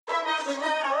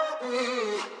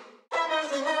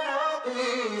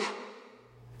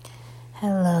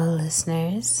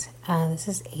listeners. This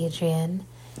is Adrienne,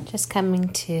 just coming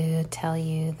to tell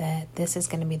you that this is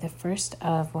going to be the first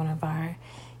of one of our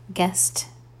guest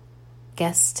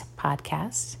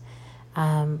podcasts.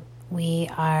 We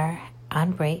are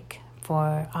on break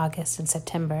for August and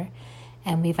September,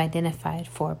 and we've identified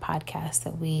 4 podcasts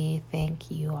that we think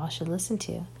you all should listen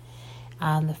to.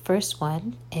 The first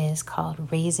one is called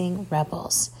Raising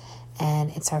Rebels,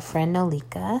 and it's our friend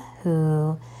Nolika,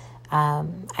 who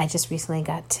I just recently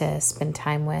got to spend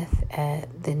time with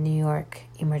at the New York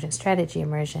Emergent Strategy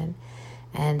Immersion,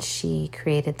 and she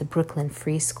created the Brooklyn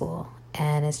Free School,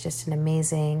 and is just an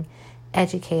amazing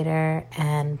educator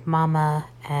and mama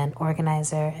and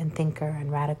organizer and thinker and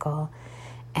radical.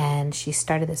 And she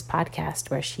started this podcast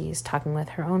where she's talking with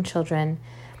her own children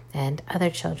and other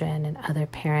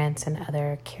parents and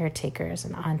other caretakers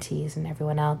and aunties and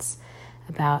everyone else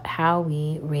about how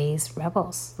we raise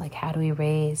rebels. Like, how do we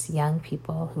raise young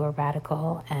people who are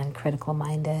radical and critical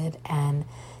minded and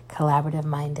collaborative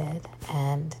minded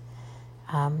and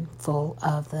full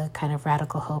of the kind of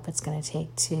radical hope it's going to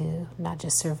take to not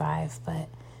just survive, but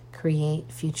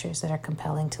create futures that are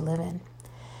compelling to live in.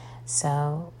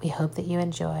 So we hope that you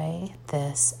enjoy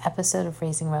this episode of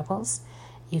Raising Rebels.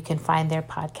 You can find their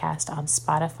podcast on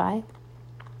Spotify,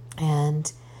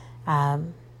 and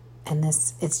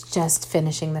it's just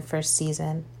finishing the first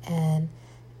season, and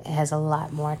it has a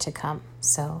lot more to come.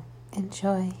 So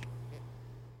enjoy.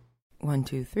 1,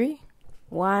 2, 3.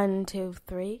 1, 2,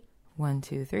 3. 1,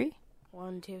 2, 3.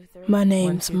 1, 2, 3. My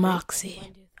name's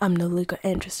Moxie. I'm Nolika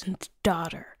Anderson's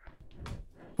daughter.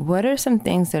 What are some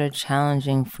things that are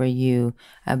challenging for you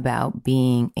about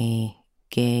being a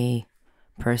gay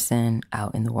person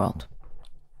out in the world?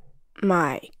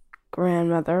 My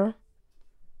grandmother.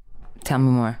 Tell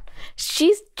me more.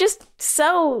 She's just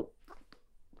so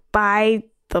by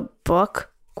the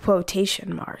book,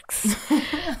 quotation marks.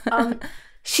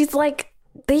 She's like,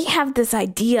 they have this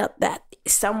idea that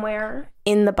somewhere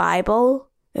in the Bible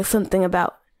there's something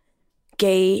about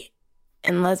gay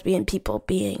and lesbian people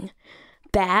being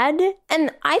bad.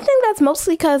 And I think that's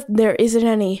mostly because there isn't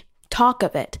any talk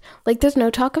of it. Like, there's no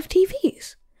talk of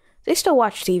TVs. They still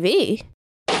watch TV.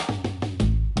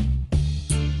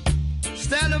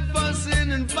 Instead of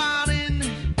fussing and fighting.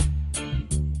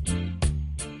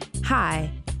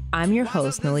 Hi, I'm your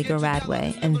host, Nolika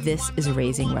Radway, and this is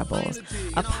Raising Rebels,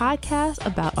 a podcast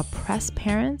about oppressed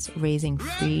parents raising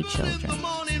free children.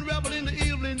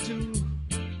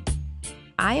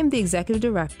 I am the executive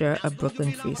director of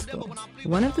Brooklyn Free School.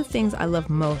 One of the things I love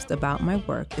most about my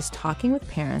work is talking with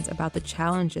parents about the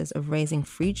challenges of raising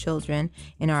free children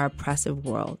in our oppressive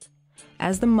world.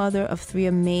 As the mother of 3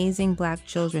 amazing Black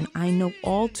children, I know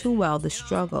all too well the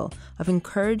struggle of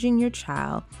encouraging your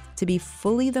child to be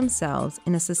fully themselves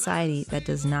in a society that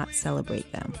does not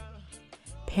celebrate them.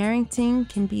 Parenting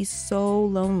can be so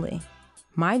lonely.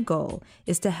 My goal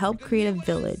is to help create a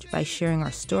village by sharing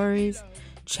our stories,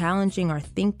 challenging our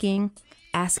thinking,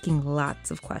 asking lots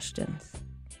of questions.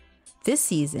 This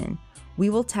season, we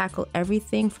will tackle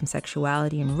everything from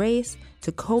sexuality and race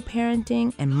to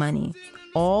co-parenting and money,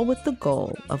 all with the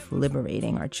goal of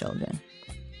liberating our children.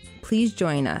 Please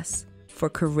join us for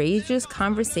courageous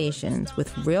conversations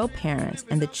with real parents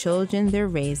and the children they're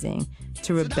raising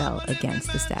to rebel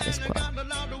against the status quo.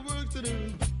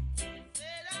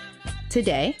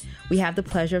 Today, we have the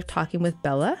pleasure of talking with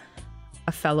Bella,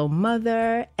 a fellow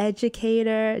mother,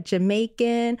 educator,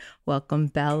 Jamaican. Welcome,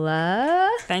 Bella.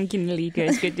 Thank you, Nolika.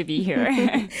 It's good to be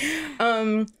here.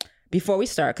 Before we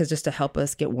start, because just to help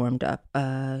us get warmed up,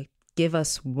 give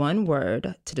us one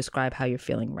word to describe how you're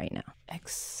feeling right now.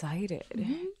 Excited.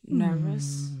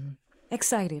 Nervous.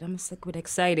 Excited. I'm sick with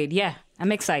excited. Yeah,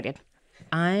 I'm excited.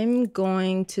 I'm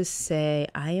going to say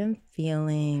I am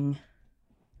feeling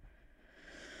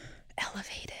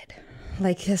elevated.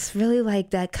 Like, it's really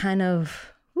like that kind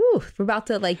of, we're about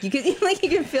to, like, you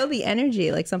can feel the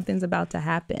energy, like something's about to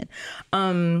happen. Do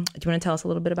you want to tell us a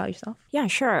little bit about yourself? Yeah,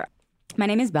 sure. My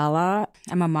name is Bella.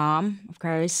 I'm a mom, of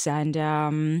course, and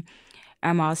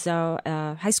I'm also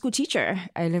a high school teacher.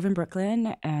 I live in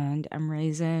Brooklyn, and I'm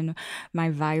raising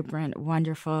my vibrant,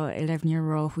 wonderful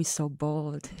 11-year-old who's so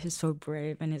bold, who's so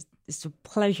brave, and it's a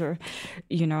pleasure,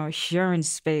 sharing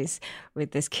space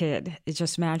with this kid. It's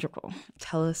just magical.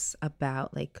 Tell us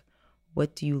about, like,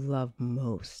 what do you love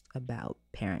most about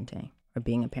parenting or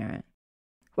being a parent?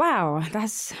 Wow,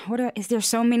 is there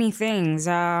so many things.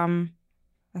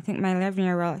 I think my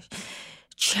 11-year-old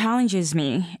challenges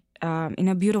me in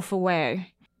a beautiful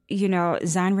way.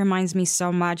 Zion reminds me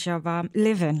so much of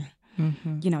living.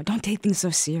 Mm-hmm. Don't take things so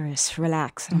serious.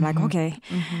 Relax. And I'm like,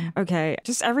 okay.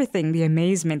 Just everything, the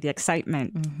amazement, the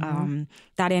excitement,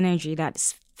 that energy, that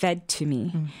fed to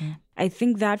me. I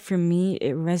think that for me,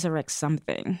 it resurrects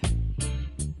something.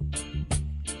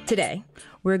 Today,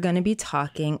 we're going to be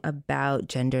talking about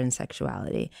gender and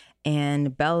sexuality.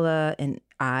 And Bella and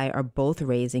I are both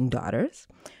raising daughters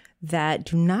that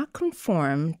do not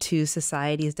conform to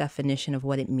society's definition of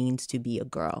what it means to be a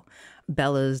girl.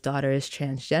 Bella's daughter is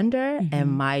transgender,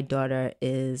 and my daughter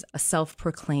is a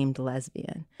self-proclaimed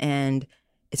lesbian. And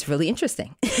it's really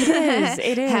interesting.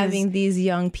 It is. Having these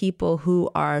young people who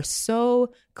are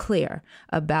so clear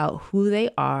about who they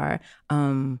are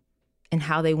and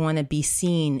how they want to be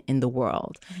seen in the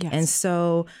world. Yes. And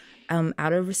so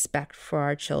out of respect for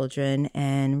our children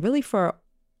and really for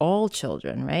all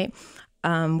children, right?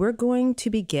 We're going to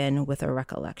begin with a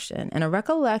recollection. And a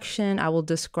recollection, I will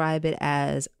describe it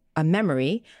as a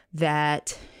memory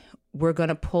that we're going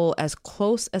to pull as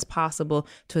close as possible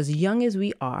to as young as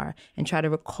we are and try to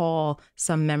recall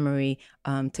some memory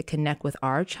to connect with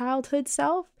our childhood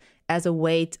self as a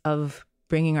way of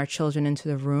bringing our children into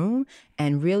the room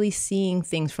and really seeing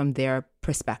things from their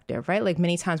perspective, right? Like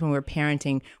many times when we're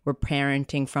parenting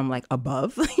from like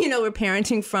above, we're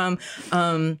parenting from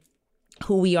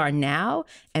who we are now.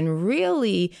 And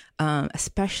really,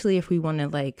 especially if we want to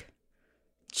like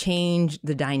change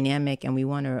the dynamic and we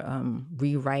want to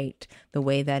rewrite the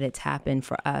way that it's happened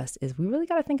for us, is we really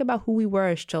got to think about who we were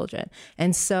as children.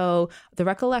 And so the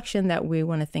recollection that we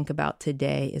want to think about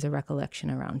today is a recollection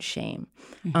around shame.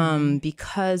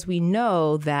 Because we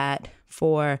know that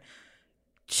for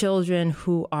children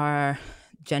who are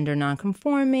gender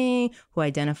nonconforming, who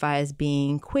identify as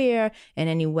being queer in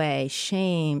any way,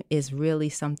 shame is really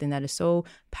something that is so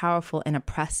powerful and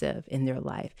oppressive in their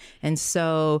life. And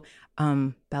so,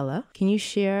 Bella, can you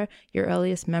share your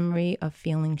earliest memory of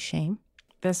feeling shame?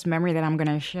 This memory that I'm going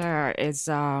to share is,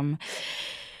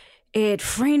 it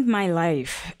framed my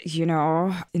life,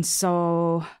 in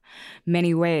so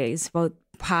many ways, both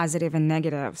positive and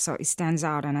negative. So it stands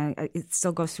out and it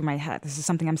still goes through my head. This is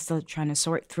something I'm still trying to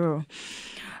sort through.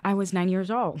 I was 9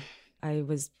 years old. I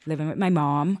was living with my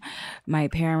mom. My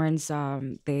parents,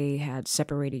 they had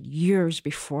separated years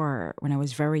before when I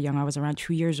was very young. I was around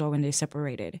 2 years old when they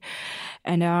separated.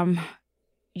 And,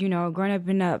 growing up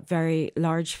in a very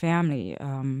large family,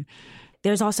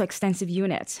 there's also extensive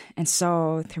units. And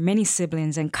so there are many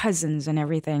siblings and cousins and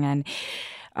everything.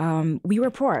 And we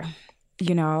were poor.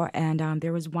 And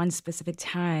there was one specific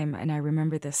time, and I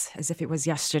remember this as if it was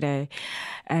yesterday.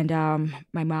 And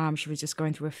my mom, she was just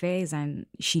going through a phase, and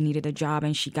she needed a job,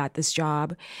 and she got this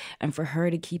job. And for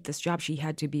her to keep this job, she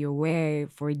had to be away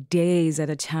for days at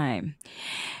a time.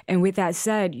 And with that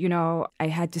said, I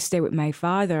had to stay with my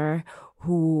father,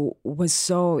 who was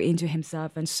so into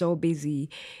himself and so busy,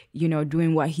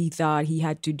 doing what he thought he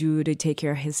had to do to take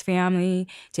care of his family,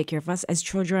 take care of us as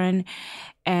children.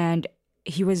 And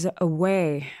he was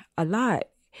away a lot.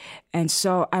 And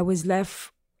so I was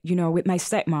left, with my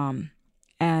stepmom.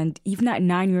 And even at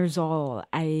 9 years old,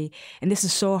 and this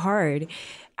is so hard,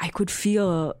 I could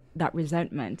feel that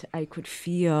resentment. I could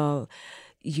feel,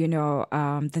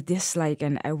 the dislike,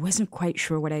 and I wasn't quite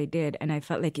sure what I did. And I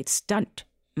felt like it stunted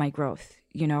my growth,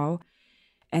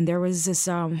 And there was this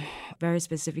very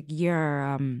specific year,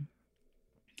 I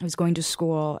was going to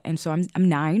school. And so I'm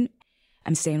 9,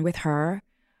 I'm staying with her.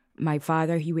 My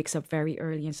father, he wakes up very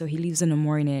early, and so he leaves in the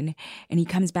morning, and he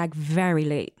comes back very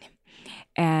late.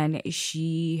 And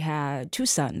she had 2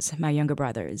 sons, my younger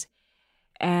brothers.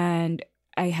 And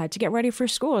I had to get ready for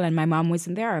school, and my mom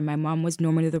wasn't there. My mom was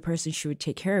normally the person, she would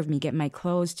take care of me, get my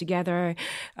clothes together,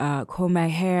 comb my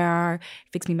hair,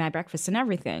 fix me my breakfast and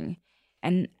everything.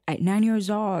 And at 9 years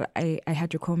old, I had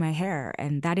to comb my hair,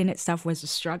 and that in itself was a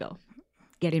struggle,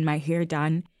 getting my hair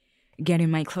done,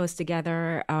 getting my clothes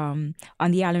together. On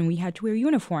the island, we had to wear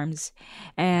uniforms,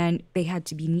 and they had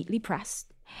to be neatly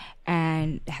pressed,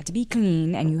 and they had to be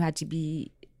clean, and you had to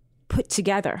be put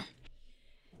together.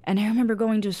 And I remember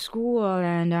going to school,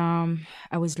 and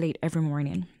I was late every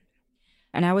morning.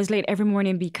 And I was late every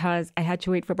morning because I had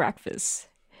to wait for breakfast.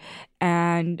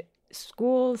 And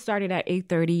school started at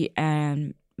 8:30,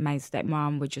 and my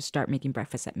stepmom would just start making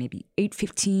breakfast at maybe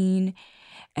 8:15.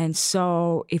 And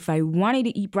so if I wanted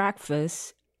to eat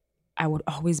breakfast, I would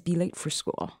always be late for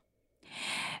school.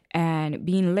 And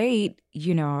being late,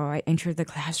 I entered the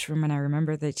classroom, and I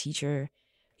remember the teacher,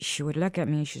 she would look at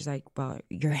me and she's like, well,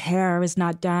 your hair is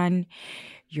not done.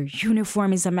 Your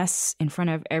uniform is a mess in front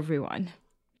of everyone.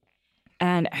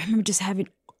 And I remember just having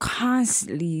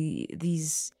constantly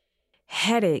these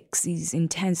headaches, these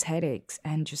intense headaches,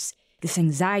 and just this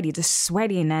anxiety, just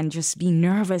sweating and just being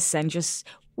nervous and just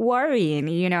worrying,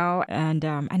 and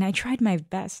I tried my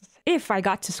best. If I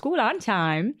got to school on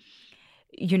time,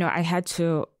 I had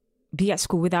to be at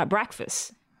school without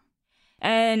breakfast.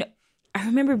 And I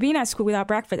remember being at school without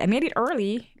breakfast. I made it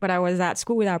early, but I was at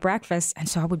school without breakfast. And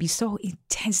so I would be so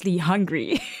intensely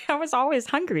hungry. I was always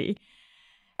hungry.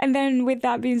 And then with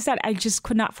that being said, I just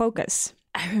could not focus.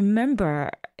 I remember,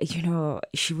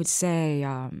 she would say,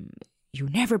 you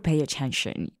never pay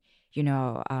attention. You're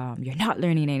not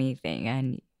learning anything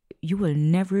and you will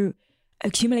never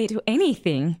accumulate to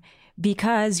anything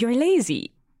because you're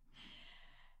lazy.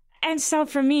 And so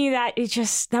for me,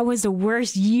 that was the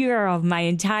worst year of my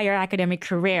entire academic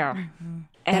career. Mm-hmm.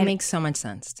 That makes so much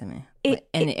sense to me.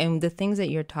 And the things that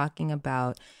you're talking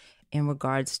about in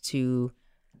regards to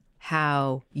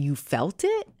how you felt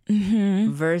it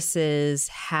versus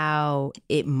how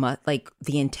it like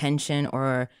the intention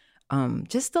or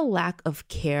just the lack of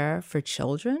care for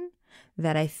children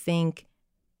that I think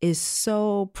is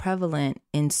so prevalent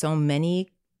in so many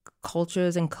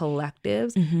cultures and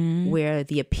collectives where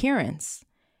the appearance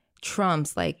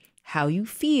trumps like how you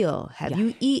feel, have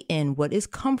you eaten, what is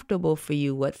comfortable for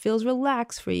you, what feels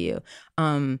relaxed for you.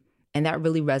 And that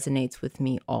really resonates with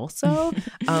me also.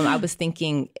 I was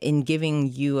thinking in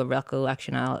giving you a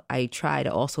recollection, I try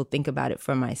to also think about it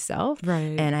for myself.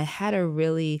 Right. And I had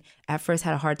at first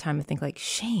had a hard time to think like,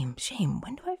 shame,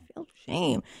 when do I feel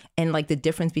shame? And like the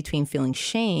difference between feeling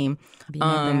shame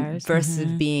versus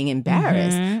being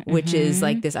embarrassed, which is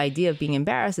like this idea of being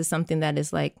embarrassed is something that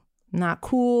is like not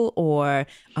cool or,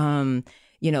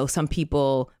 some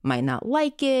people might not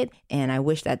like it. And I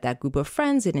wish that group of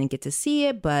friends didn't get to see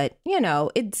it. But,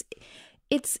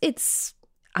 it's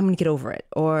I'm going to get over it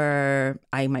or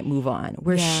I might move on.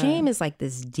 Where shame is like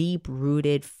this deep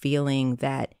rooted feeling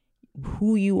that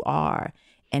who you are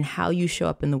and how you show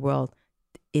up in the world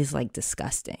is like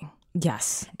disgusting.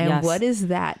 Yes. And what is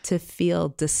that to feel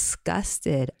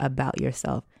disgusted about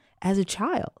yourself as a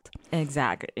child?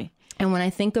 Exactly. And when I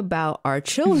think about our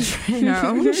children, our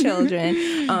own children,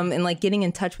 and like getting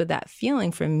in touch with that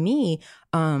feeling for me,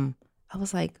 I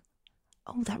was like,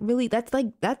 oh,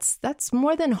 that's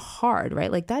more than hard,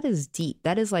 right? Like that is deep.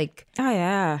 That is like, oh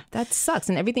yeah, that sucks.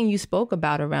 And everything you spoke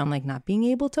about around like not being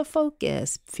able to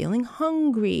focus, feeling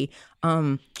hungry,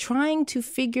 trying to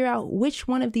figure out which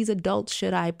one of these adults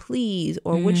should I please,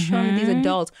 or which one of these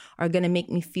adults are going to make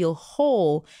me feel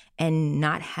whole, and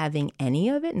not having any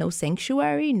of it, no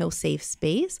sanctuary, no safe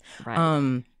space,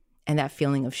 right. And that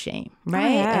feeling of shame, right? Oh,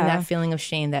 yeah. And that feeling of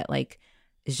shame that like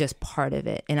is just part of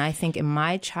it. And I think in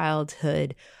my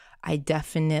childhood, I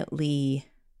definitely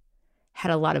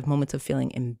had a lot of moments of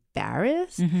feeling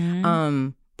embarrassed.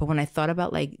 But when I thought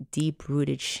about like deep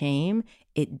rooted shame,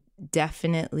 it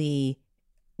definitely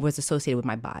was associated with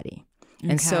my body.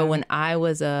 And so when I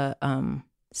was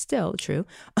still true,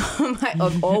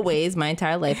 I've always, my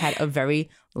entire life, had a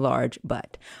very large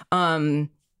butt.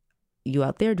 You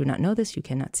out there do not know this. You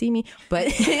cannot see me, but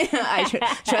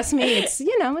trust me, it's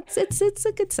it's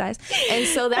a good size. And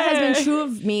so that has been true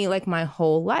of me like my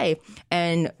whole life.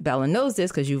 And Bella knows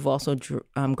this because you've also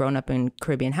grown up in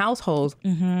Caribbean households.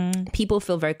 People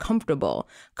feel very comfortable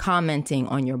commenting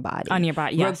on your body.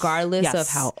 Yes. Regardless of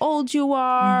how old you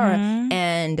are.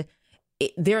 And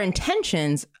their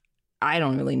intentions, I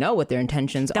don't really know what their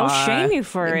intentions They'll are. shame you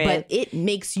for it. But it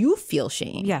makes you feel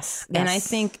shame. Yes. And I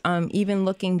think even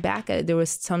looking back at it, there was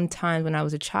some times when I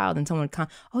was a child and someone would come,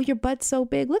 oh, your butt's so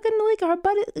big. Look at Malika, her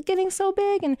butt is getting so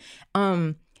big.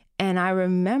 And I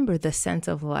remember the sense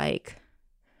of like,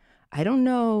 I don't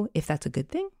know if that's a good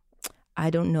thing. I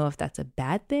don't know if that's a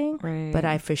bad thing. Right. But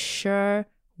I for sure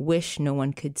wish no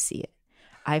one could see it.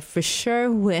 I for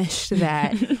sure wish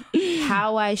that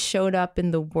how I showed up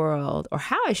in the world, or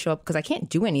how I show up, because I can't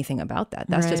do anything about that.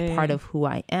 That's just part of who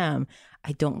I am.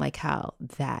 I don't like how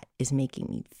that is making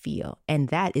me feel. And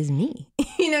that is me.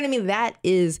 You know what I mean? That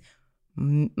is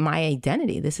my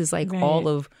identity. This is like all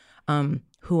of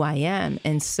who I am.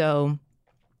 And so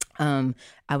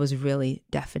I was really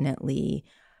definitely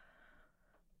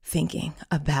thinking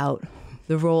about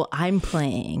the role I'm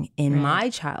playing in my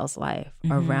child's life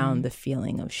around the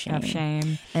feeling of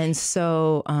shame. And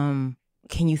so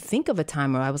can you think of a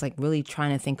time where I was like really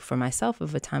trying to think for myself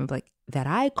of a time of like that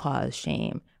I caused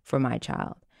shame for my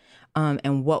child?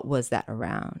 And what was that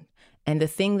around? And the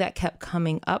thing that kept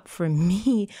coming up for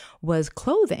me was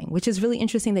clothing, which is really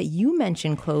interesting that you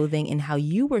mentioned clothing and how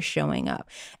you were showing up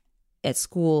at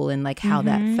school and like how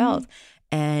that felt.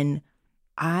 And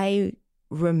I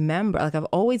remember, like I've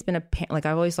always been a parent, like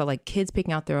I've always saw like kids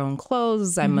picking out their own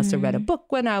clothes. I must have read a book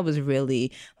when I was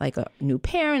really like a new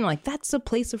parent. Like that's a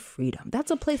place of freedom. That's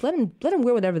a place, let them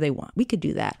wear whatever they want. We could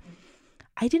do that.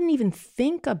 I didn't even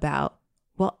think about,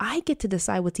 well, I get to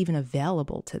decide what's even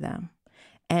available to them.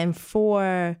 And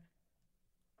for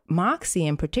Moxie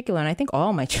in particular, and I think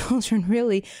all my children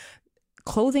really,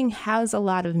 clothing has a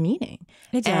lot of meaning.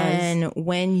 It does. And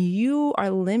when you are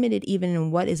limited even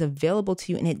in what is available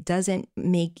to you, and it doesn't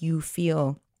make you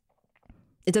feel,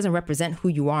 it doesn't represent who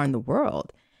you are in the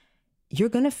world, you're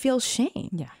going to feel shame.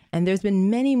 Yeah. And there's been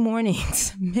many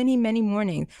mornings, many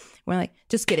mornings where I'm like,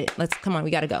 just get it. Come on,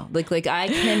 we got to go. Like I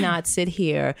cannot sit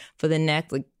here for the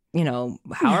next,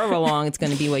 however long it's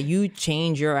going to be where you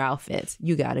change your outfits.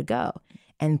 You got to go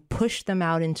and push them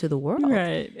out into the world.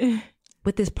 Right.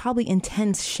 With this probably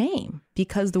intense shame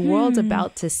because the world's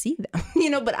about to see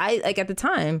them, but I at the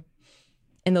time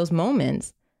in those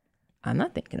moments, I'm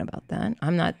not thinking about that.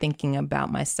 I'm not thinking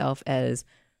about myself as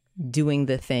doing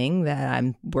the thing that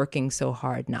I'm working so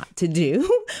hard not to do,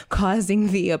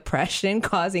 causing the oppression,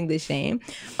 causing the shame.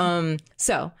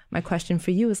 So my question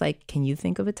for you is can you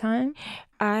think of a time?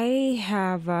 I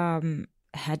have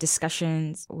had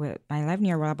discussions with my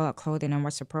 11-year-old about clothing and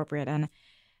what's appropriate. And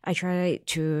I try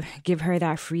to give her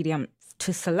that freedom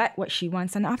to select what she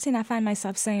wants. And often I find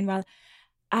myself saying, well,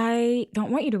 I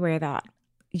don't want you to wear that,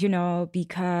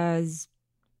 because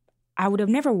I would have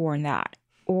never worn that.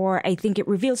 Or I think it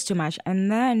reveals too much.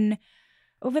 And then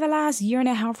over the last year and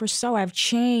a half or so, I've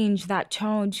changed that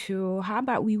tone to, how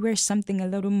about we wear something a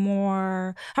little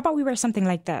more, how about we wear something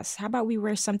like this? How about we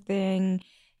wear something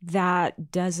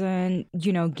that doesn't,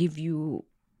 give you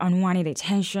unwanted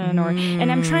attention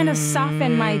and I'm trying to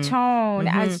soften my tone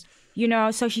as,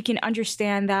 so she can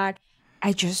understand that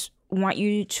I just want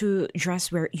you to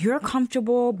dress where you're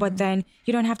comfortable, but then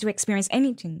you don't have to experience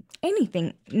anything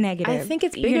negative. I think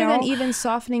it's bigger than even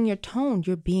softening your tone.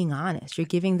 You're being honest. You're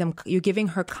giving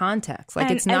her context.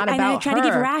 It's not about her. And I try to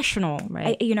give rational.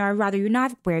 Right. I'd rather you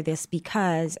not wear this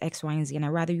because X, Y, and Z, and I'd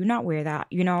rather you not wear that,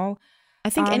 I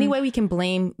think any way we can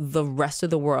blame the rest of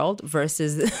the world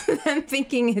versus them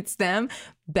thinking it's them,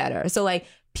 better. So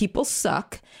people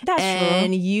suck. That's and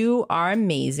true. You are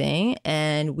amazing.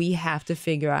 And we have to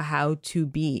figure out how to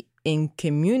be in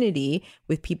community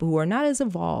with people who are not as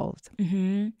evolved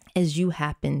as you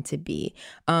happen to be.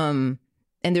 And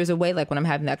there's a way when I'm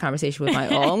having that conversation with my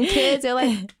own kids, they're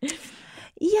like,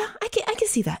 yeah, I can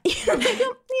see that. Some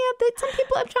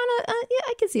people I'm trying to,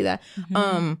 I can see that.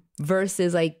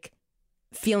 Versus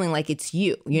feeling like it's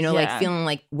you, feeling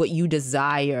like what you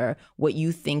desire, what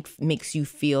you think makes you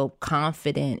feel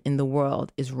confident in the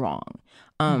world is wrong.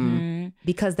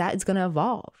 Because that is going to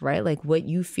evolve, right? What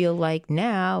you feel like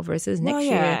now versus next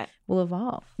year will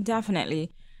evolve.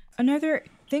 Definitely. Another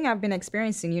thing I've been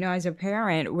experiencing, as a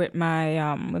parent with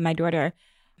my daughter,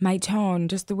 my tone,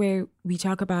 just the way we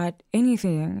talk about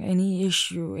anything, any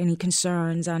issue, any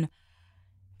concerns, and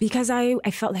because I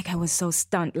felt like I was so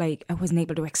stunned, I wasn't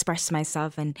able to express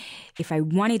myself. And if I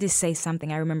wanted to say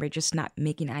something, I remember just not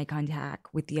making eye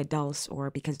contact with the adults,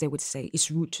 or because they would say it's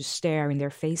rude to stare in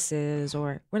their faces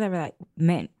or whatever that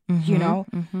meant,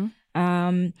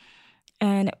 And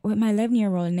with my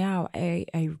 11-year-old now,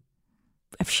 I've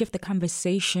shifted the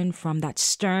conversation from that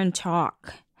stern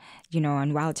talk,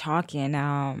 and while talking,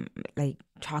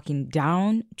 talking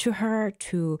down to her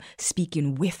to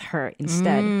speaking with her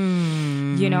instead,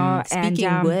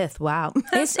 Speaking with, wow.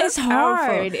 It's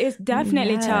hard. It's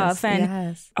definitely tough.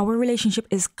 And our relationship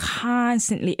is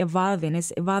constantly evolving.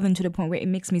 It's evolving to the point where it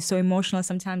makes me so emotional.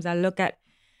 Sometimes I look at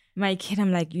my kid,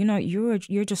 I'm like,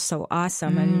 you're just so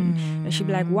awesome. And she'd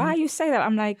be like, why you say that?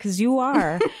 I'm like, because you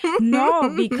are. No,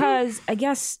 because I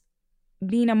guess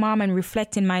being a mom and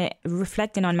reflecting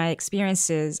on my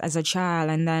experiences as a child,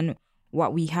 and then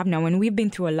what we have now, and we've been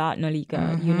through a lot,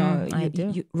 Nolika, I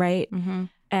do. Right?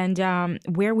 And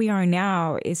where we are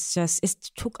now, it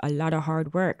took a lot of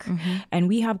hard work. And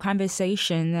we have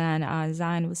conversation, and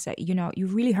Zion would say, you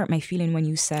really hurt my feeling when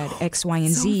you said X, Y, and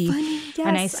Z. Funny. Yes,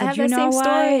 and I said, I have the same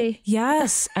story.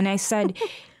 Yes. And I said,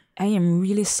 I am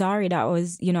really sorry. That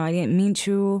was, I didn't mean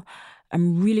to.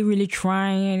 I'm really, really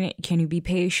trying. Can you be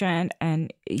patient?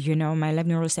 And, my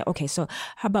 11-year-old said, okay, so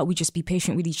how about we just be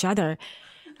patient with each other?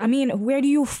 I mean, where do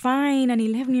you find an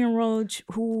 11-year-old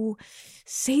who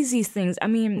says these things? I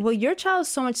mean, well, your child is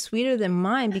so much sweeter than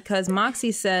mine, because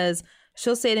Moxie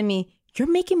she'll say to me, you're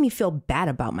making me feel bad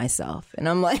about myself. And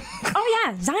I'm like, oh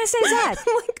yeah, Zion says that.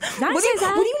 Zion says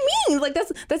that. What do you mean?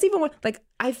 That's even what,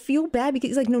 I feel bad because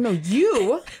he's like, no,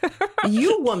 you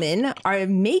woman are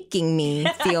making me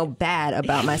feel bad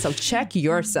about myself. Check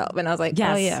yourself. And I was like,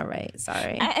 yes. Oh yeah, right.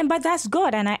 Sorry. But that's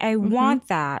good. And I want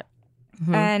that.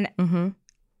 And,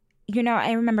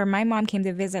 I remember my mom came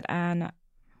to visit, and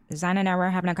Zion and I were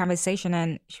having a conversation,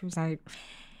 and she was like,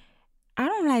 I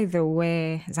don't like the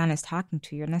way Zion is talking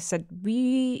to you. And I said,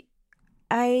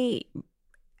 I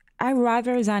I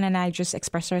rather Zion and I just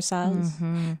express ourselves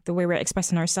the way we're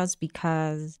expressing ourselves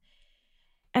because,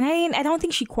 and I don't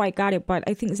think she quite got it, but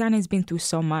I think Zion has been through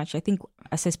so much. I think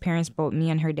as his parents, both me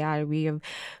and her dad, we have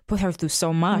put her through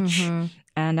so much.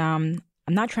 And I'm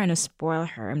not trying to spoil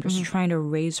her. I'm just trying to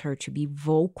raise her to be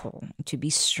vocal, to be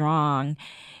strong,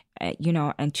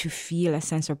 and to feel a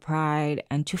sense of pride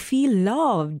and to feel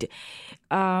loved.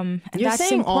 And you're that's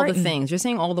saying important. all the things. You're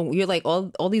saying you're like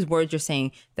all these words you're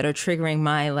saying that are triggering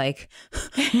my like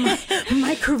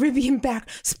my Caribbean back.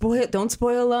 Don't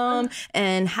spoil them,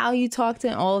 and how you talk to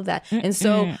and all of that. And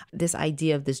so this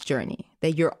idea of this journey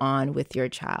that you're on with your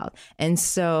child. And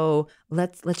so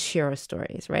let's share our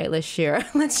stories, right? Let's share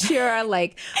our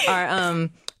like our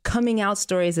coming out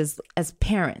stories as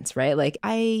parents, right? Like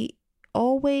I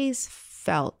always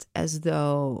felt as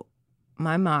though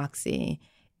my Moxie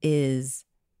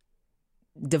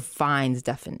defines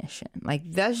definition. Like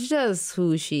that's just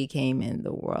who she came in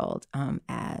the world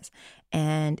as.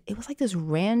 And it was like this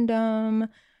random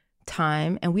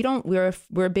time, and we're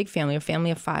a big family, a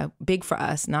family of 5, big for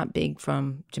us, not big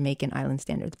from Jamaican island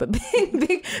standards, but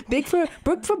big for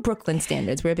Brooklyn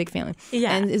standards. We're a big family.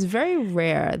 Yeah. And it's very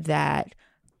rare that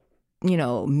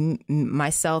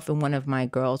myself and one of my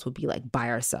girls would be like by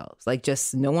ourselves, like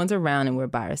just no one's around and we're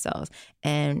by ourselves.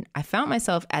 And I found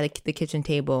myself at the kitchen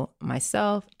table,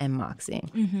 myself and Moxie.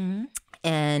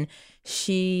 And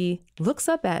she looks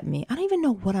up at me. I don't even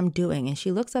know what I'm doing. And she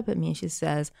looks up at me and she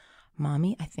says,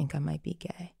 "Mommy, I think I might be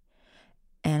gay."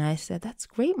 And I said, "That's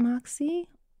great, Moxie.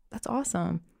 That's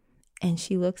awesome." And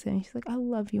she looks at me, she's like, "I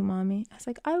love you, Mommy." I was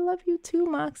like, "I love you too,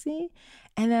 Moxie."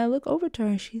 And then I look over to her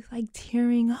and she's like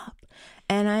tearing up.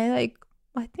 And I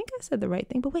think I said the right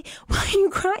thing, but wait, why are you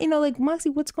crying? Like, "Moxie,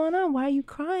 what's going on? Why are you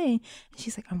crying?" And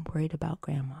she's like, "I'm worried about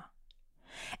Grandma."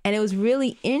 And it was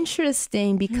really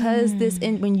interesting because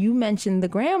when you mentioned the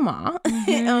grandma,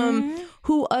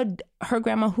 her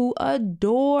grandma who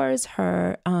adores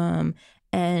her,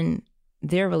 and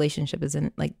their relationship is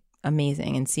like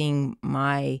amazing, and seeing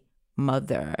my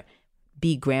mother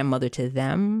be grandmother to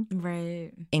them,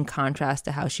 right, in contrast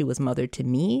to how she was mother to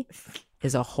me,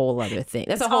 is a whole other thing.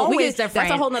 That's different.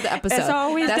 That's a whole nother episode. It's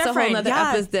always that's different.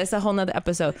 That's a whole nother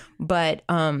episode. But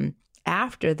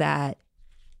after that,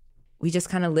 we just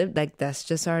kind of lived like that's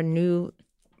just our new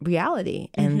reality,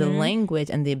 and the language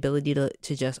and the ability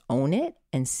to just own it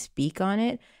and speak on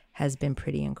it has been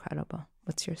pretty incredible.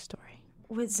 What's your story?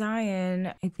 With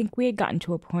Zion, I think we had gotten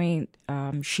to a point,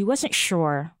 she wasn't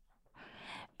sure.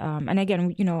 And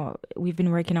again, we've been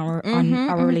working on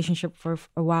our relationship for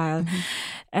a while.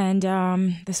 And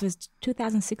this was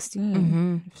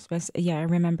 2016. Yeah, I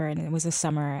remember. And it was a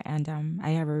summer. And I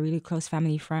have a really close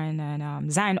family friend.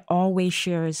 And Zion always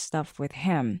shares stuff with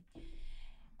him.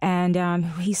 And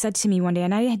he said to me one day,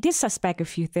 and I did suspect a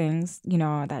few things,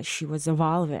 that she was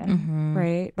evolving,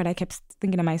 right? But I kept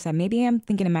thinking to myself, maybe I'm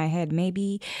thinking in my head,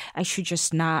 maybe I should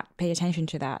just not pay attention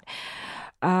to that.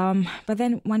 But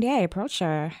then one day I approached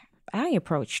her. I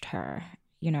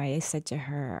said to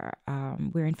her,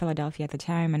 we were in Philadelphia at the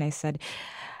time, and I said,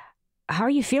 "How are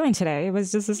you feeling today?" It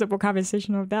was just a simple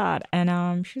conversation of that.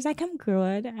 And she was like, "I'm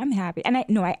good. I'm happy." And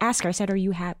I asked her, I said, "Are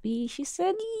you happy?" She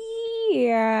said,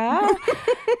 "Yeah,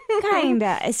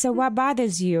 kinda." I said, "What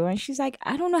bothers you?" And she's like,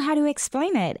 "I don't know how to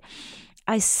explain it."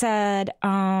 I said,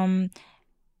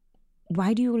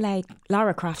 "Why do you like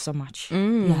Lara Croft so much?"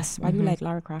 Yes, why do you like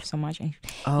Lara Croft so much? And,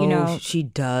 she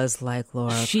does like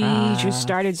Lara Croft. She just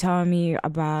started telling me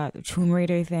about the Tomb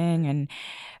Raider thing and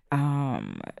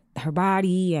her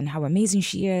body and how amazing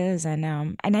she is. And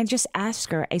I just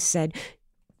asked her, I said,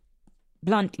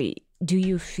 bluntly, "Do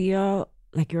you feel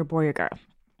like you're a boy or girl?"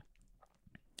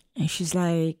 And she's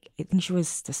like, I think she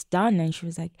was just done. And she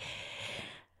was like,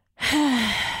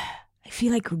 "I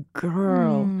feel like a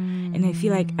girl, and I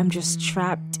feel like I'm just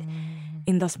trapped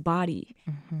in this body.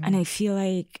 And I feel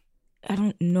like I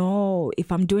don't know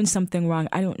if I'm doing something wrong.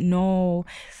 I don't know."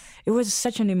 It was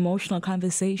such an emotional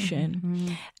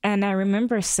conversation. And I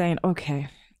remember saying, "Okay,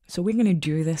 so we're going to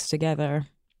do this together,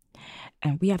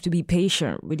 and we have to be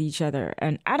patient with each other."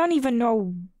 And I don't even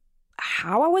know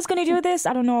how I was going to do this.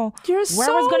 I don't know where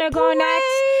I was going to go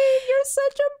next. You're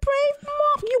such a brave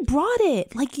mom. You brought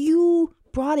it. Like, you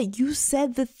brought it. You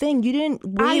said the thing. You didn't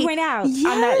wait. I went out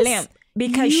on that limb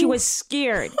because she was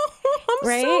scared. I'm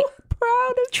right? so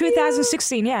proud of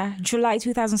 2016, yeah, July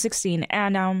 2016.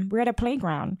 And we're at a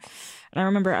playground. And I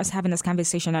remember us having this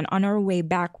conversation. And on our way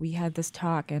back, we had this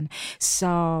talk. And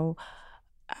so,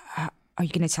 are you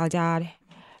going to tell Dad?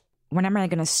 When am I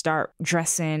going to start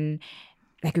dressing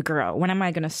like a girl? When am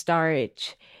I going to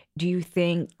start? Do you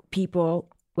think people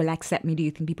will accept me? Do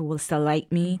you think people will still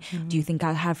like me? Do you think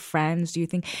I'll have friends? Do you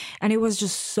think? And it was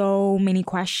just so many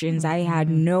questions. I had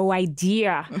no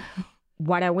idea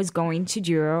what I was going to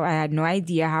do. I had no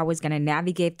idea how I was going to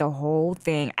navigate the whole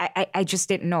thing. I just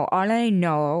didn't know. All I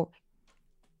know,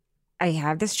 I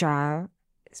have this child.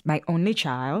 It's my only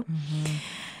child.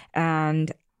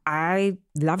 And I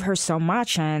love her so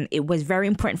much, and it was very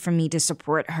important for me to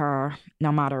support her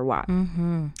no matter what.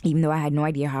 Even though I had no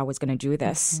idea how I was going to do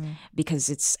this, because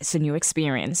it's a new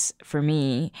experience for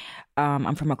me.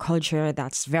 I'm from a culture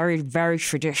that's very, very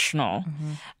traditional,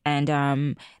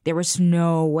 and there was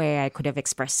no way I could have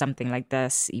expressed something like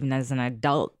this, even as an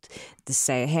adult, to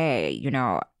say, hey, you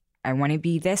know, I want to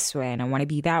be this way and I want to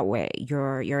be that way.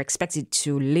 You're expected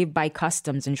to live by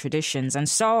customs and traditions. And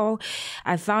so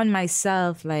I found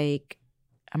myself like,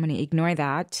 I'm going to ignore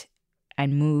that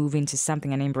and move into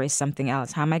something and embrace something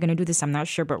else. How am I going to do this? I'm not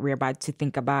sure, but we're about to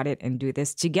think about it and do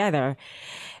this together.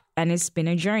 And it's been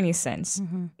a journey since,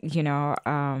 you know,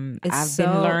 I've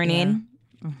been learning.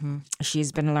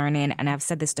 She's been learning. And I've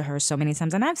said this to her so many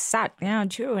times. And I've sat down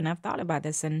too and I've thought about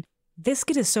this. And this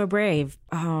kid is so brave.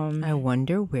 I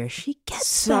wonder where she gets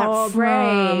so that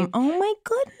brave. from. Oh my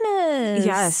goodness.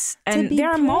 Yes. And there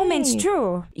are moments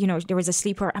too. You know, there was a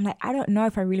sleepover. I'm like, I don't know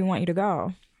if I really want you to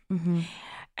go.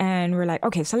 And we're like,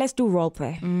 okay, so let's do role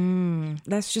play.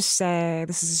 Let's just say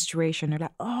this is a situation. They're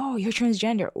like, oh, you're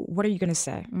transgender. What are you gonna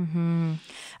say?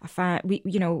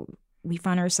 We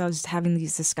find ourselves having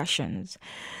these discussions.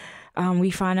 We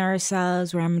find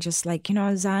ourselves where I'm just like, you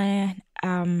know, Zion,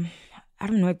 I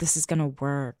don't know if this is going to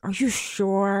work. Are you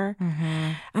sure?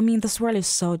 I mean, this world is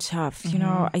so tough. You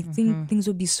know, I think things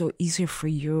would be so easier for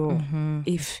you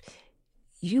if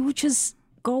you would just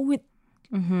go with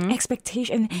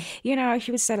expectation. You know,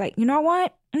 he would say like, you know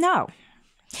what? No.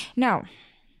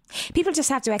 People just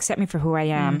have to accept me for who I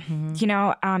am. You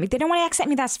know, if they don't want to accept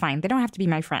me, that's fine. They don't have to be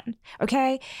my friend.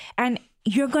 Okay? And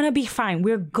you're going to be fine.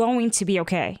 We're going to be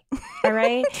okay. All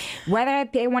right? Whether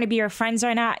they want to be your friends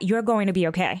or not, you're going to be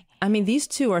okay. I mean, these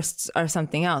two are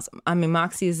something else. I mean,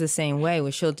 Moxie is the same way,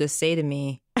 where she'll just say to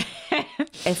me,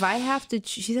 if I have to,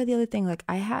 she said the other thing, like,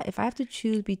 if I have to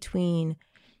choose between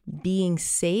being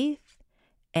safe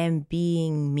and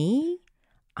being me,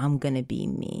 I'm going to be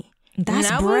me. That's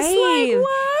and I brave. was like,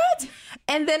 what?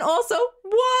 And then also,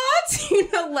 what?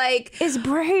 You know, like. It's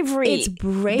bravery. It's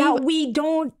brave. That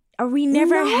we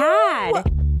never had.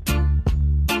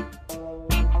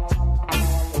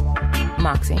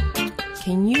 Moxie,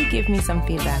 can you give me some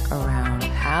feedback around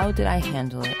how did I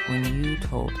handle it when you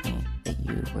told me that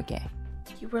you were gay?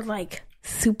 You were like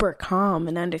super calm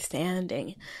and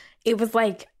understanding. It was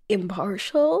like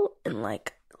impartial in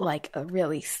like a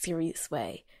really serious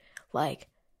way. Like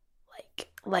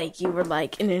you were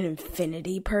like an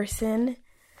infinity person.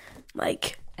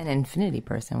 Like an infinity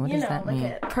person? What does that mean?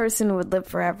 Like a person who would live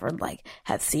forever, like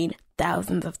have seen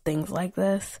thousands of things like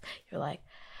this. You're like,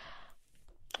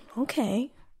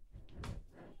 okay.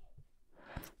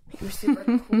 You were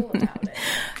super cool about it.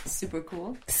 Super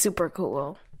cool? Super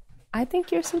cool. I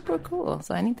think you're super cool.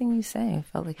 So anything you say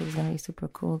felt like it was going to be super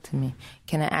cool to me.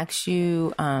 Can I ask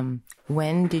you,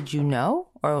 when did you know?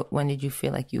 Or when did you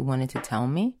feel like you wanted to tell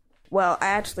me? Well, I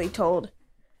actually told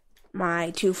my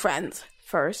two friends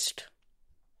first.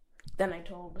 Then I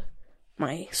told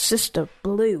my sister,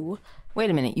 Blue. Wait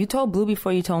a minute. You told Blue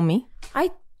before you told me?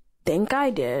 I think I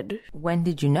did. When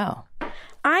did you know?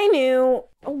 I knew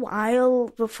a while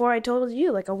before I told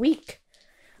you, like a week.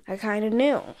 I kind of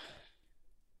knew.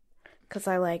 Because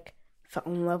I, like, fell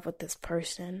in love with this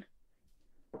person.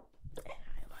 And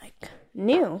I, like,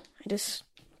 knew. I just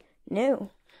knew.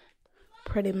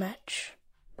 Pretty much.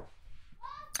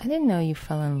 I didn't know you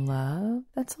fell in love.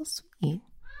 That's so sweet.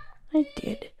 I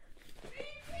did.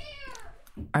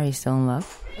 Are you still in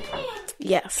love?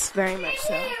 Yes, very much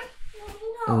so.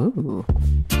 Ooh.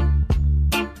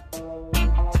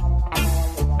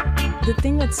 The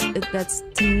thing that's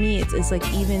to me, it's like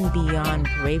even beyond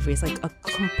bravery. It's like a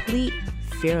complete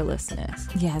fearlessness.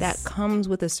 Yes. That comes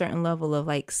with a certain level of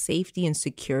like safety and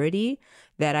security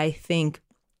that I think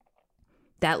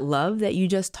that love that you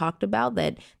just talked about,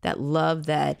 that love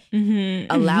that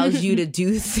allows you to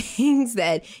do things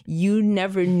that you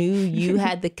never knew you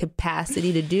had the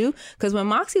capacity to do. Because when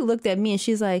Moxie looked at me and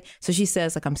she's like, so she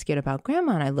says like, I'm scared about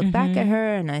grandma. And I looked back at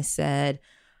her and I said,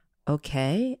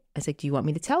 okay. I was like, do you want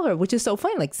me to tell her? Which is so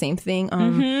funny. Like same thing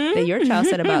that your child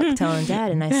said about telling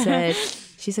dad. And I said,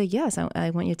 she said, yes, I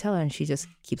want you to tell her. And she just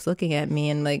keeps looking at me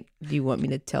and like, do you want me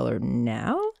to tell her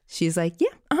now? She's like, yeah,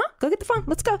 go get the phone.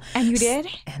 Let's go. And you did?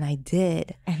 And I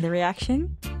did. And the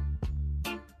reaction?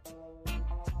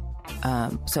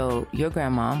 So your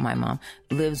grandma, my mom,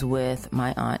 lives with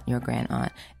my aunt, your grand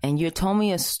aunt, and you told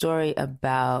me a story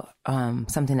about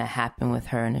something that happened with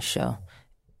her in a show.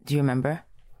 Do you remember?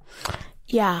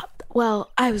 Yeah.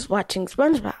 Well, I was watching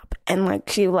SpongeBob, and like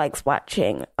she likes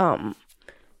watching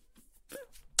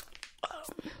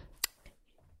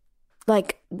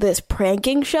like this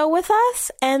pranking show with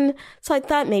us, and so I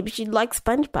thought maybe she'd like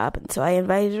SpongeBob, and so I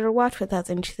invited her to watch with us,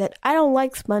 and she said, I don't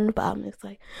like SpongeBob. And it's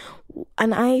like,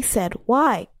 and I said,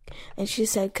 why? And she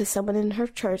said, because someone in her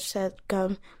church said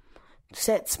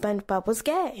SpongeBob was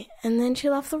gay. And then she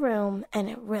left the room, and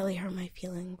it really hurt my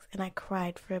feelings, and I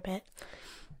cried for a bit.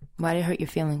 Why did it hurt your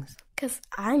feelings? Because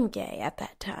I'm gay at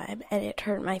that time, and it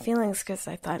hurt my feelings because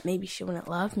I thought maybe she wouldn't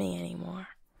love me anymore.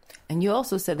 And you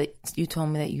also said that you told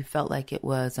me that you felt like it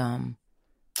was, I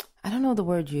don't know the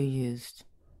word you used.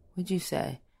 What'd you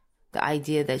say? The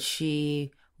idea that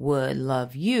she would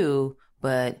love you,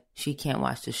 but she can't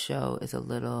watch the show is a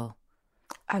little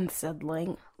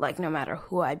unsettling. Like no matter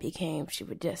who I became, she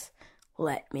would just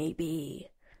let me be.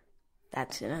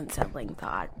 That's an unsettling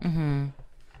thought. Mm-hmm.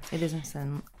 It is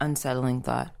an unsettling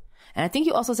thought. And I think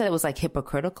you also said it was like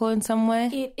hypocritical in some way.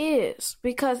 It is,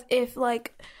 because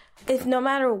if no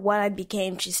matter what I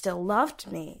became, she still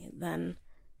loved me, then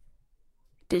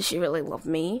did she really love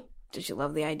me? Did she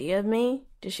love the idea of me?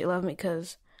 Did she love me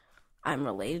because I'm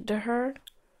related to her?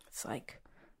 It's like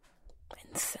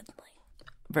unsettling.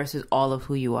 Versus all of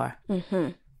who you are. Mm-hmm.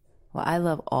 Well, I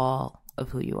love all of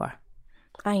who you are.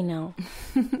 I know.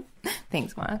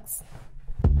 Thanks, Max.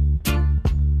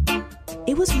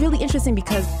 It was really interesting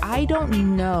because I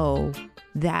don't know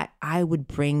that I would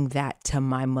bring that to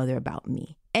my mother about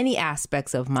me. Any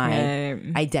aspects of my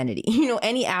identity,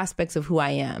 any aspects of who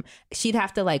I am. She'd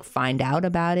have to like find out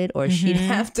about it, or she'd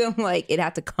have to it'd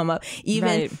have to come up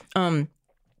even.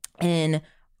 Right.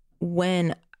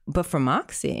 But for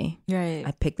Moxie, right.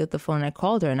 I picked up the phone and I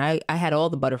called her, and I had all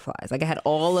the butterflies. Like I had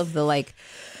all of the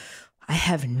I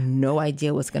have no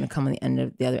idea what's going to come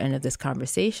on the other end of this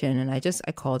conversation. And I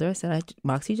called her. I said,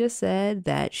 Moxie just said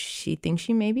that she thinks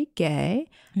she may be gay.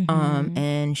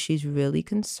 And she's really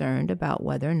concerned about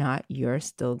whether or not you're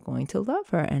still going to love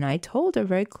her. And I told her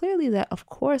very clearly that, of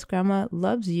course, Grandma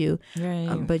loves you,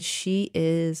 right. But she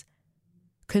is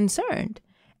concerned.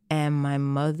 And my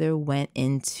mother went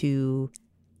into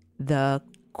the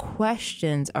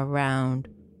questions around,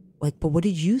 but what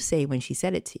did you say when she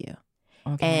said it to you?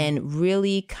 Okay. And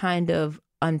really kind of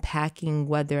unpacking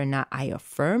whether or not I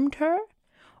affirmed her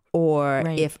or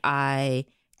right. if I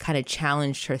kind of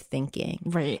challenged her thinking.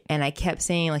 Right. And I kept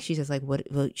saying, she says, what?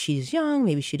 Well, she's young.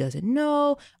 Maybe she doesn't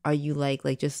know. Are you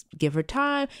just give her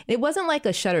time? And it wasn't like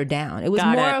a shut her down. It was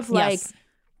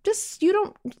just,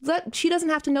 she doesn't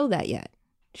have to know that yet.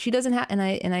 She doesn't have. And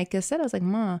I said, I was like,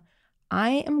 Ma,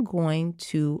 I am going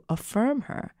to affirm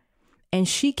her. And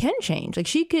she can change.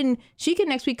 She can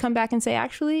next week come back and say,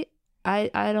 actually, I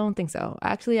don't think so.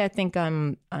 Actually, I think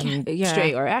I'm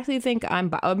straight, or actually think I'm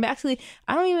actually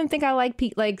I don't even think I like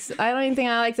I don't even think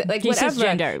I like whatever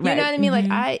gender. Right. You know what I mean?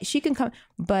 Mm-hmm. She can come,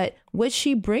 but what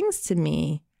she brings to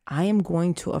me, I am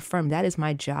going to affirm. That is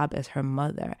my job as her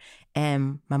mother,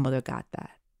 and my mother got that.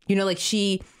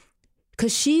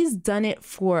 Because she's done it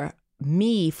for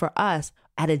me, for us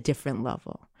at a different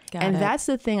level, and that's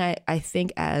the thing I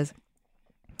think as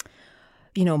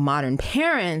modern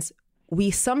parents,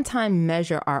 we sometimes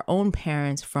measure our own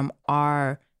parents from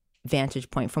our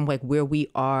vantage point, from where we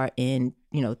are in,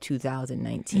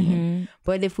 2019. Mm-hmm.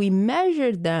 But if we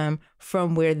measured them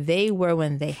from where they were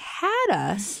when they had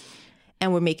us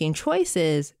and were making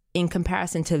choices in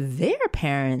comparison to their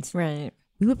parents, right,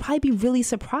 we would probably be really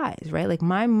surprised, right?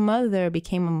 My mother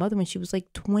became a mother when she was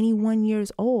 21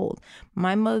 years old.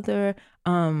 My mother,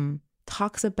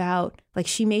 talks about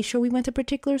she made sure we went to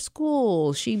particular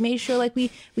schools. She made sure we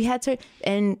had to,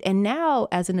 and now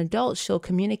as an adult she'll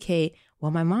communicate, well,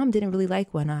 my mom didn't really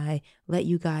like when I let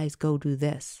you guys go do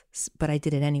this, but I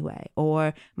did it anyway.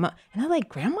 And I'm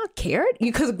Grandma cared?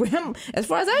 Because as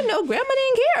far as I know, Grandma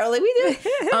didn't care. We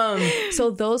did.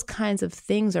 So those kinds of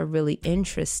things are really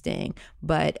interesting.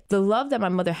 But the love that my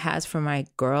mother has for my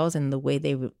girls and the way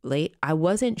they relate, I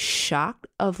wasn't shocked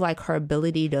of her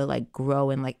ability to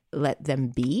grow and let them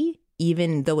be,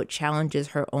 even though it challenges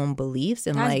her own beliefs.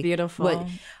 And that's beautiful. But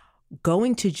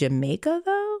going to Jamaica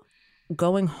though,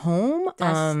 going home,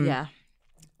 that's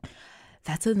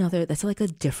a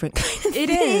different kind of thing. It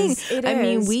is.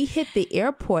 Mean, we hit the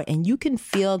airport and you can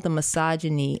feel the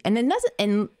misogyny, and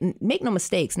make no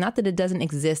mistakes, not that it doesn't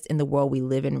exist in the world we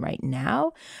live in right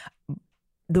now.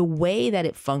 The way that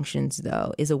it functions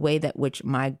though is a way that which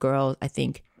my girls, I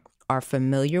think, are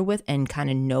familiar with and kind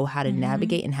of know how to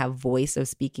navigate and have voice of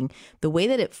speaking. The way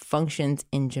that it functions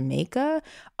in Jamaica,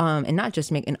 and not just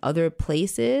Jamaica, in other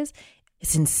places,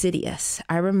 it's insidious.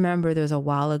 I remember there was a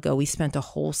while ago, we spent a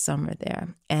whole summer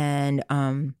there, and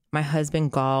my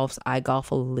husband golfs, I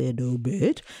golf a little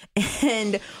bit,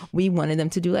 and we wanted them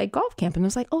to do like golf camp, and it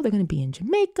was like, oh, they're going to be in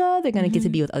Jamaica, they're going to get to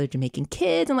be with other Jamaican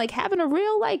kids, and like having a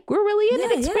real, like, we're really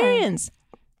in it experience.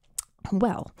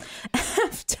 Well,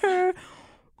 after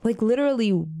like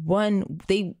literally one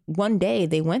day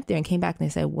they went there and came back and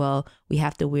they said, well, we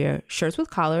have to wear shirts with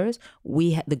collars.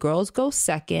 The girls go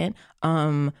second.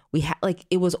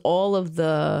 It was all of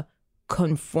the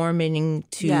conforming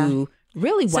to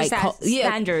really white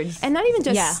standards. And not even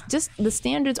just the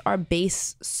standards are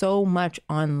based so much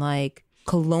on like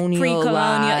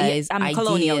colonialized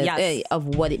ideas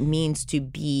of what it means to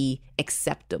be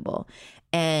acceptable.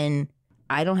 And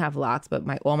I don't have locks, but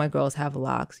all my girls have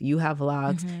locks. You have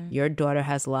locks. Your daughter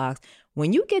has locks.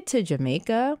 When you get to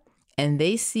Jamaica and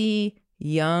they see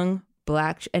young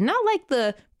black, and not like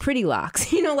the pretty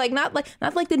locks, you know, like not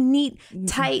like the neat,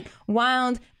 tight,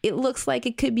 wound. It looks like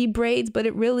it could be braids, but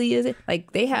it really isn't.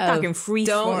 Like they have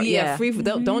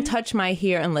don't touch my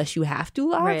hair unless you have to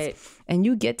locks. Right. And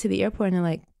you get to the airport and they're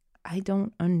like, I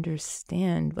don't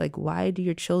understand. Like, why do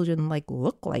your children like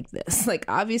look like this? Like,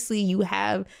 obviously you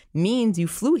have means, you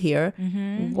flew here.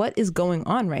 What is going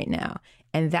on right now?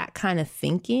 And that kind of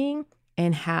thinking,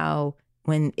 and how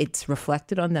when it's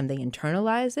reflected on them, they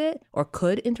internalize it or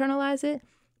could internalize it,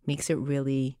 makes it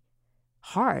really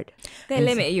hard. They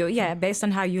limit you, based on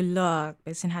how you look,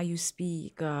 based on how you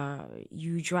speak,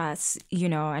 you dress, you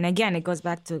know. And again, it goes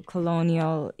back to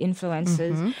colonial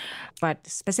influences. But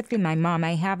specifically my mom,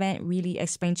 I haven't really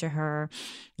explained to her,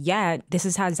 this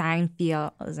is how Zion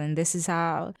feels, and this is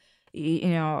how,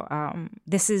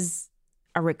 this is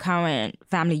a recurrent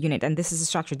family unit, and this is a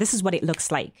structure. This is what it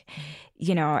looks like,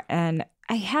 you know. And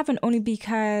I haven't, only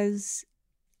because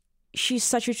she's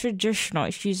such a traditional.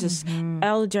 She's this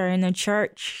elder in the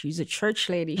church. She's a church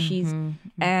lady.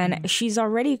 And she's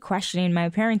already questioning my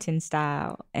parenting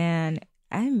style. And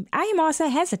I am also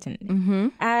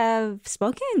hesitant. I've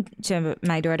spoken to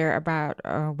my daughter about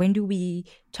when do we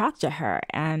talk to her,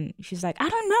 and she's like, I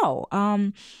don't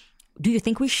know. Do you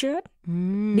think we should?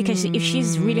 Because if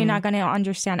she's really not going to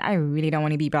understand, I really don't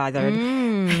want to be bothered.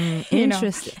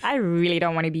 Interesting. I really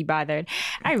don't want to be bothered.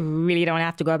 I really don't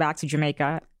have to go back to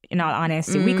Jamaica. In all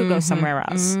honesty, we could go somewhere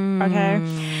else.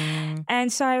 Okay.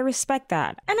 And so I respect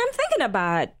that. And I'm thinking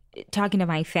about talking to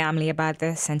my family about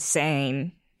this and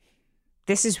saying,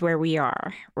 this is where we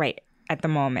are right at the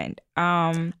moment.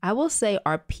 I will say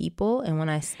our people, and when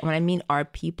I mean our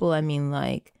people, I mean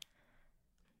like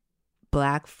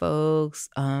Black folks,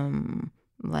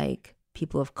 like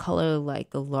people of color,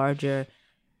 like the larger,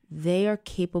 they are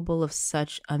capable of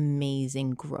such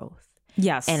amazing growth.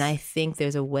 Yes. And I think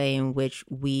there's a way in which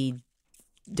we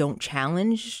don't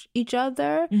challenge each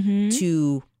other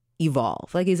to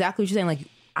evolve. Like exactly what you're saying, like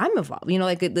I'm evolved. You know,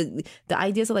 like the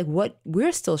ideas of like what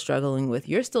we're still struggling with.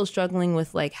 You're still struggling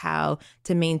with like how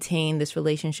to maintain this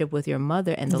relationship with your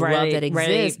mother and the love that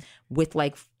exists with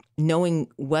like knowing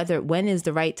when is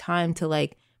the right time to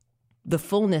like the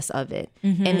fullness of it,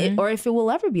 and or if it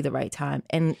will ever be the right time,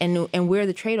 and where are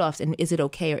the trade-offs, and is it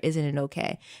okay or isn't it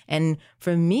okay? And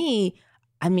for me,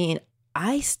 I mean,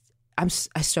 I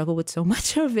struggle with so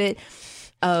much of it.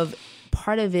 Of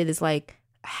part of it is like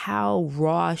how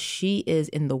raw she is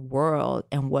in the world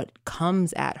and what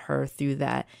comes at her through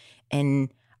that,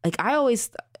 and like I always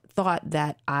thought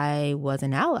that I was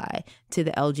an ally to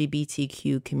the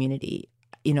LGBTQ community.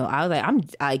 You know, I was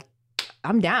like,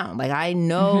 I'm down. Like I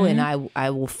know, and I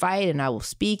will fight and I will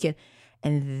speak.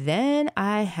 And then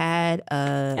I had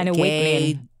an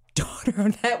awakening daughter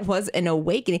that was an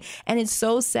awakening. And it's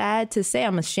so sad to say,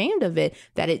 I'm ashamed of it,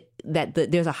 that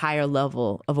there's a higher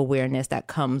level of awareness that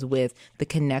comes with the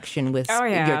connection with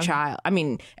your child. I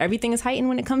mean, everything is heightened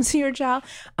when it comes to your child.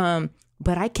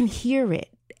 But I can hear it.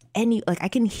 I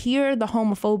can hear the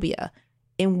homophobia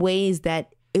in ways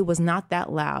that it was not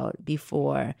that loud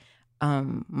before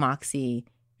Moxie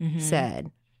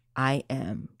said, I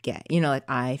am gay. You know, like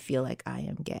I feel like I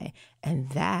am gay. And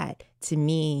that to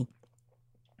me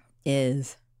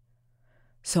is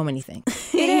so many things.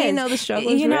 It is. You know, the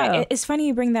struggle is real. It's funny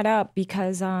you bring that up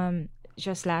because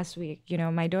just last week.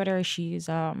 My daughter, she's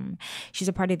a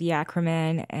part of the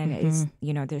acronym, and is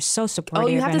they're so supportive.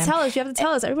 Oh, you have to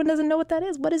tell us. Everyone doesn't know what that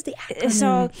is. What is the acronym?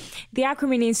 So the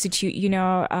Acronym Institute,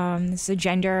 it's a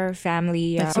gender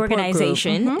family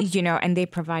organization, and they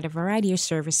provide a variety of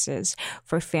services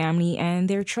for family and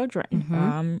their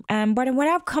children. But what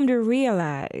I've come to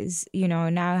realize,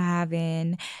 now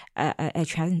having a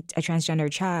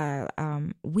transgender child,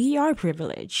 we are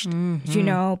privileged,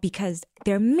 because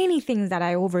there are many things that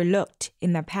I overlooked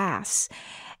in the past.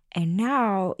 And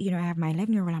now, I have my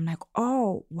 11-year-old. I'm like,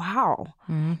 oh, wow.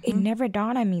 It never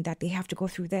dawned on me that they have to go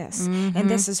through this. And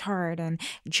this is hard. And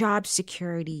job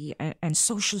security and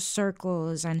social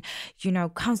circles and,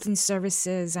 counseling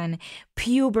services and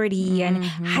puberty and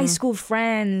high school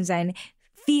friends and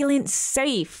feeling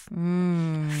safe.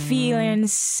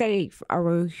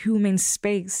 Our human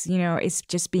space, it's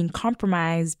just being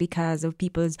compromised because of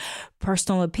people's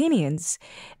personal opinions.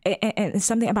 And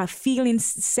something about feeling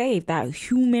safe, that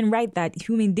human right, that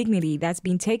human dignity that's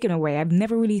being taken away. I've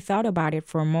never really thought about it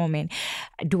for a moment.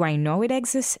 Do I know it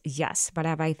exists? Yes. But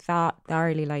have I thought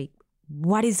thoroughly,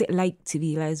 what is it like to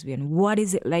be lesbian? What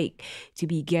is it like to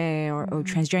be gay or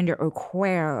transgender or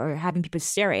queer or having people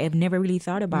stare at it? I've never really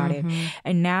thought about it.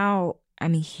 And now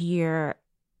I'm here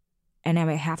and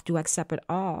I have to accept it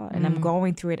all. And I'm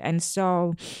going through it. And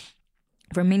so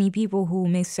for many people who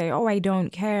may say, oh, I don't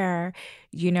care,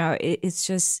 it's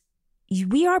just,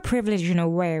 we are privileged in a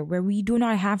way where we don't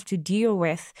have to deal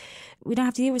with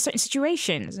certain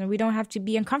situations, and we don't have to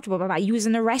be uncomfortable about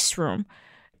using the restroom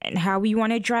and how we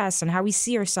want to dress and how we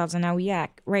see ourselves and how we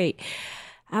act, right?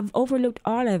 I've overlooked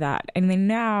all of that. And then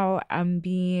now I'm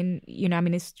in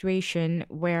a situation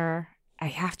where I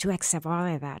have to accept all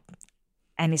of that.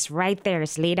 And it's right there.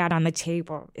 It's laid out on the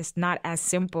table. It's not as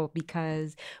simple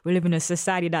because we live in a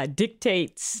society that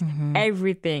dictates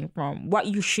everything from what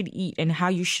you should eat and how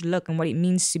you should look and what it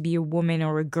means to be a woman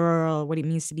or a girl, what it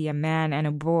means to be a man and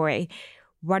a boy.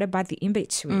 What about the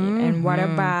in-between? And what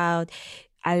about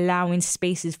allowing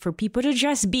spaces for people to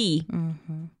just be,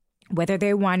 whether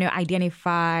they want to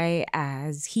identify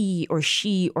as he or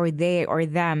she or they or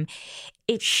them?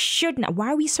 It shouldn't.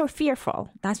 Why are we so fearful?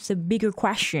 That's the bigger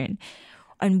question.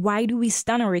 And why do we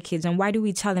stun our kids? And why do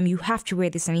we tell them you have to wear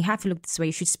this and you have to look this way,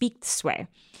 you should speak this way?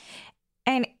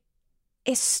 And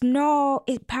it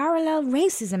parallels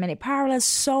racism, and it parallels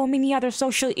so many other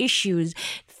social issues,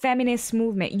 feminist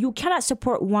movement. You cannot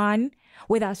support one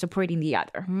without supporting the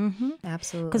other.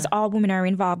 Absolutely. Because all women are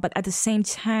involved. But at the same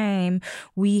time,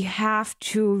 we have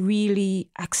to really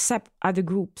accept other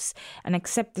groups and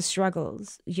accept the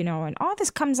struggles, and all this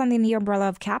comes under the umbrella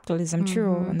of capitalism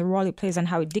too, and the role it plays and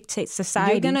how it dictates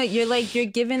society. You're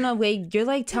giving away,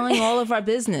 you're telling all of our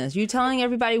business. You're telling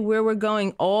everybody where we're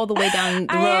going all the way down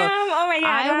the road. Oh my God.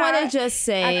 I want to just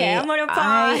say, okay, I'm going to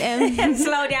pause and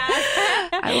slow down.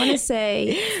 I want to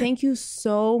say thank you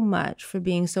so much for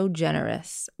being so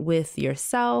generous with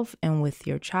yourself and with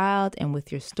your child and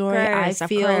with your story. I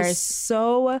feel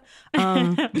so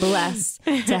blessed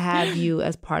to have you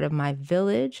as part of my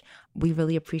village. We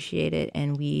really appreciate it,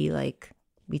 and we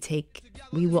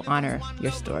will honor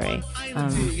your story.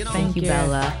 Thank you,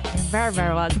 Bella. You're very,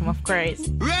 very welcome, of course.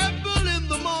 Rebel in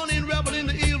the morning, rebel in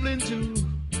the evening too.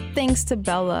 Thanks to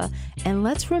Bella. And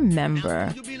let's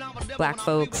remember, Black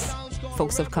folks,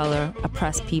 folks of color,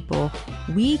 oppressed people,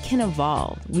 we can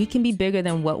evolve. We can be bigger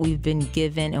than what we've been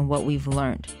given and what we've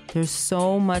learned. There's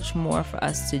so much more for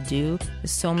us to do.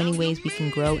 There's so many ways we can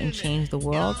grow and change the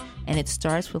world. And it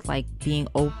starts with being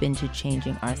open to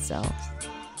changing ourselves.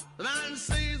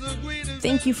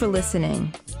 Thank you for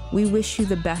listening. We wish you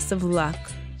the best of luck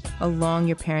along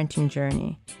your parenting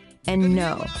journey. And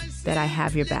know that I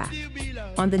have your back.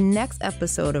 On the next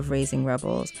episode of Raising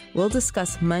Rebels, we'll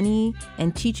discuss money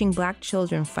and teaching Black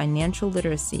children financial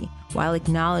literacy while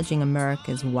acknowledging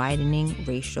America's widening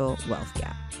racial wealth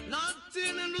gap.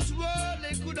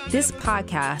 This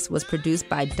podcast was produced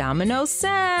by Domino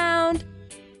Sound.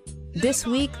 This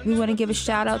week, we want to give a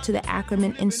shout out to the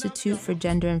Ackerman Institute for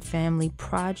Gender and Family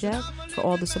Project for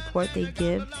all the support they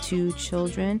give to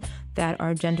children that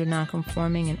are gender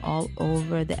nonconforming and all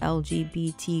over the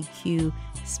LGBTQ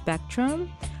spectrum.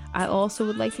 I also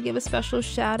would like to give a special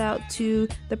shout out to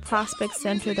the Prospect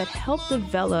Center that helped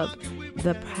develop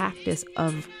the practice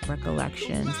of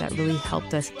recollections that really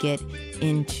helped us get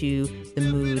into the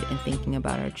mood and thinking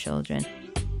about our children.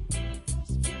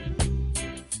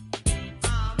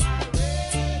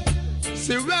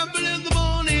 Say rebel in the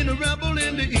morning, a rebel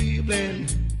in the evening.